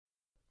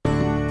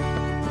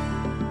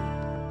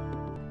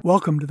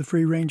Welcome to the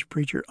Free Range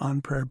Preacher on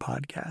Prayer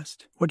podcast.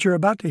 What you're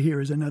about to hear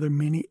is another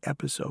mini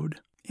episode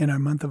in our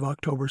month of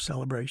October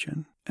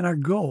celebration, and our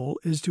goal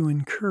is to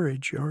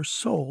encourage your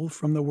soul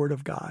from the Word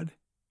of God.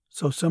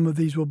 So some of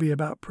these will be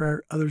about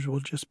prayer, others will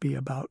just be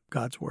about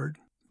God's Word.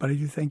 But I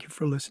do thank you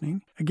for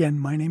listening. Again,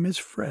 my name is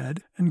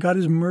Fred, and God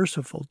is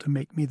merciful to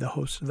make me the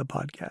host of the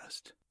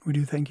podcast. We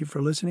do thank you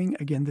for listening.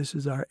 Again, this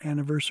is our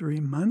anniversary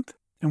month,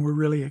 and we're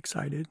really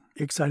excited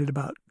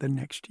about the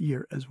next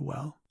year as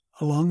well.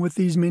 Along with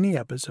these mini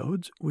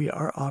episodes, we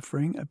are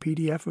offering a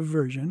PDF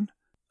version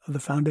of the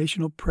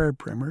Foundational Prayer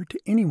Primer to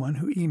anyone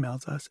who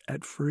emails us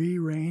at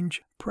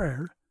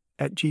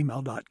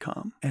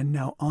freerangeprayer@gmail.com. And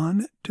now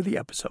on to the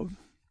episode.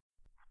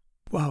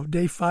 Wow,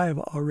 day 5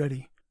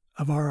 already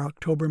of our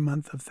October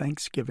month of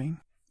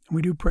Thanksgiving. And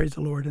we do praise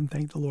the Lord and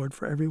thank the Lord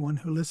for everyone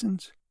who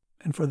listens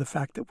and for the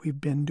fact that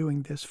we've been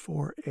doing this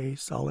for a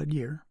solid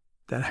year.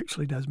 That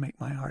actually does make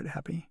my heart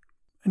happy.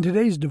 And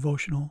today's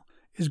devotional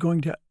is going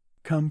to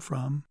come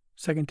from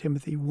 2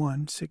 Timothy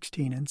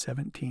 1:16 and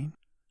 17.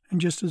 And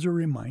just as a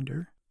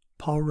reminder,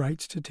 Paul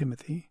writes to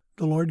Timothy,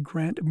 "The Lord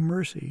grant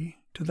mercy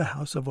to the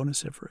house of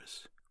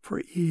Onesiphorus,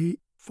 for he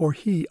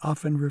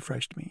often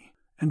refreshed me,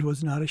 and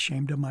was not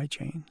ashamed of my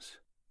chains.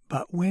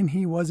 But when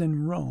he was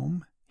in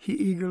Rome, he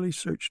eagerly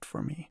searched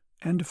for me,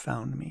 and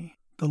found me.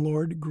 The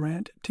Lord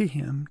grant to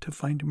him to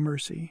find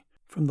mercy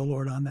from the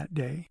Lord on that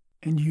day.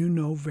 And you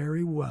know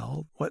very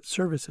well what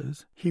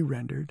services he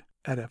rendered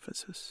at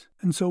Ephesus."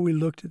 And so we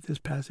looked at this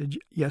passage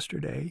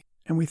yesterday,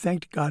 and we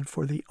thanked God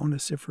for the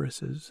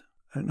Onesiphoruses.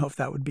 I don't know if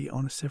that would be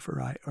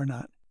Onesiphori or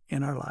not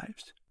in our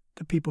lives.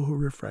 The people who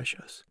refresh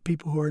us,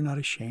 people who are not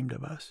ashamed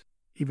of us,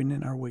 even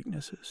in our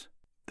weaknesses.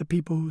 The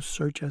people who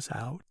search us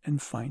out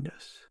and find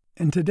us.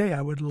 And today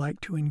I would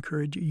like to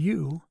encourage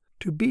you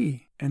to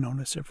be an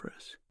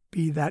Onesiphorus.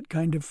 Be that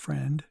kind of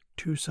friend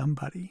to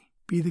somebody.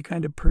 Be the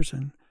kind of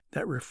person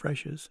that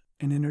refreshes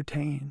and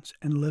entertains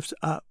and lifts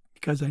up,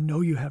 because I know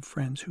you have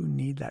friends who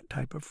need that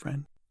type of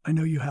friend. I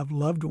know you have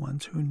loved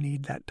ones who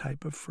need that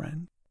type of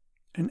friend.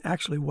 And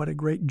actually, what a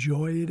great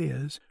joy it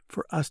is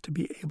for us to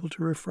be able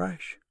to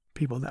refresh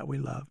people that we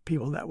love,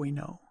 people that we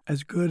know.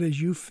 As good as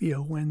you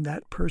feel when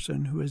that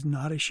person who is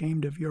not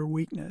ashamed of your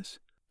weakness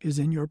is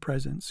in your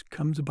presence,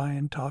 comes by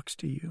and talks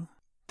to you,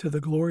 to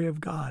the glory of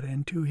God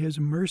and to His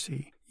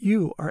mercy,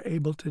 you are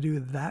able to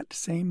do that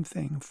same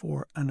thing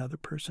for another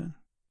person.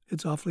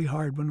 It's awfully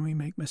hard when we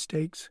make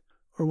mistakes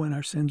or when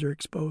our sins are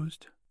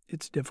exposed.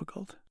 It's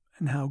difficult.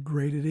 And how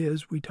great it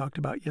is, we talked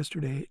about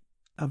yesterday,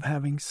 of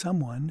having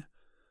someone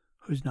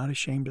who's not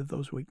ashamed of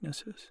those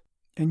weaknesses.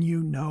 And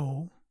you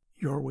know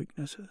your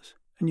weaknesses.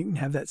 And you can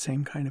have that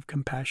same kind of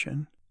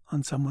compassion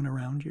on someone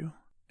around you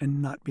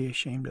and not be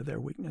ashamed of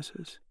their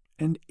weaknesses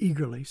and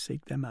eagerly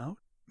seek them out.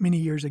 Many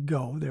years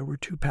ago, there were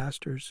 2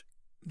 pastors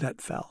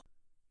that fell,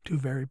 2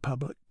 very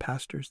public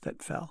pastors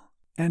that fell.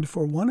 And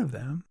for one of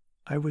them,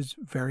 I was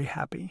very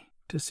happy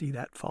to see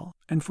that fall.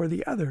 And for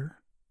the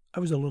other, I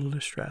was a little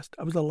distressed.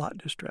 I was a lot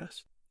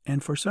distressed.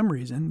 And for some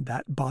reason,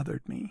 that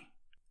bothered me.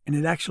 And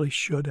it actually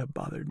should have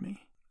bothered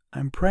me.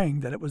 I'm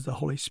praying that it was the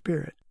Holy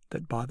Spirit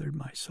that bothered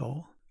my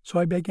soul. So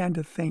I began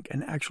to think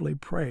and actually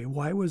pray,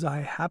 why was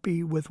I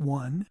happy with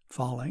one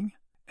falling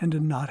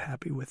and not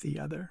happy with the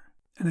other?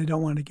 And I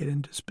don't want to get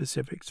into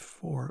specifics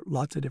for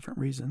lots of different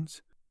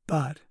reasons.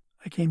 But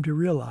I came to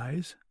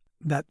realize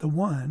that the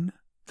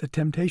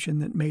temptation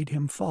that made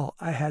him fall,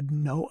 I had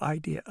no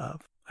idea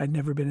of. I'd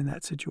never been in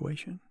that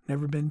situation,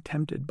 never been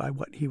tempted by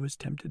what he was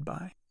tempted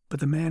by. But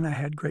the man I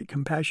had great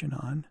compassion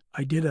on,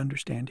 I did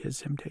understand his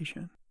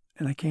temptation.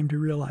 And I came to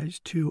realize,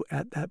 too,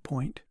 at that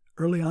point,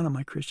 early on in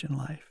my Christian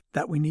life,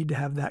 that we need to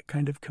have that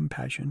kind of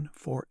compassion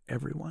for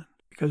everyone.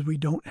 Because we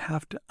don't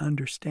have to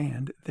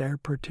understand their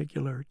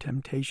particular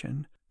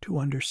temptation to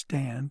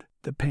understand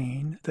the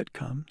pain that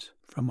comes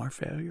from our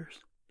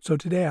failures. So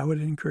today I would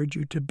encourage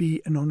you to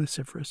be an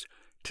Onesiphorus,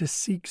 to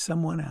seek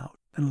someone out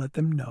and let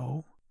them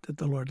know that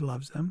the Lord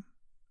loves them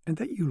and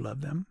that you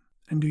love them,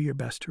 and do your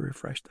best to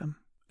refresh them.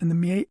 And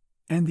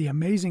the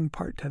amazing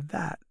part to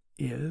that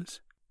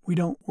is we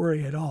don't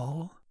worry at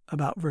all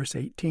about verse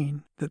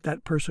 18,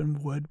 that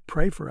person would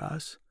pray for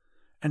us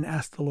and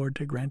ask the Lord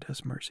to grant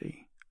us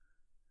mercy.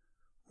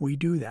 We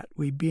do that.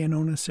 We be an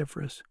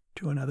Onesiphorus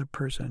to another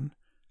person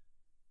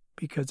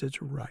because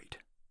it's right.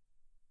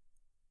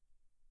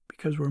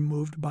 Because we're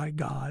moved by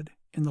God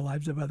in the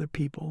lives of other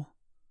people.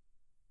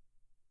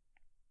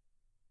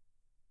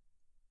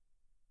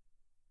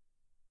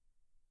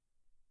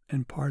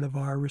 And part of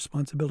our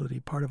responsibility,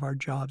 part of our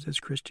jobs as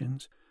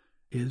Christians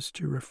is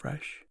to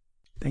refresh.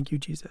 Thank you,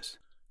 Jesus.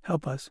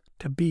 Help us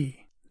to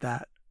be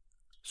that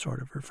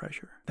sort of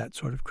refresher, that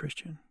sort of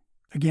Christian.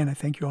 Again, I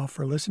thank you all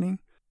for listening.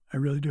 I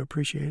really do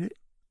appreciate it.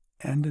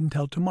 And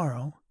until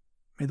tomorrow,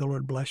 may the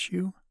Lord bless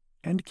you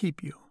and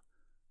keep you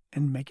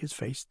and make His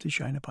face to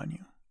shine upon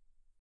you.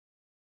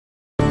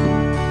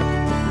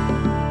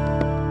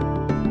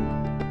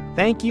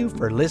 Thank you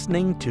for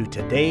listening to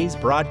today's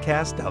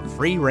broadcast of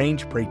Free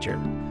Range Preacher.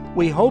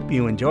 We hope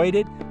you enjoyed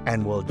it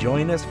and will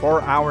join us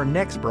for our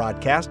next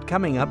broadcast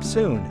coming up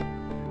soon.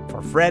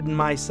 For Fred and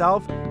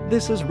myself,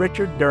 This is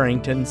Richard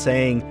Durrington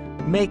saying,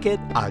 make it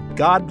a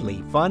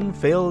godly,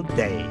 fun-filled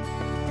day.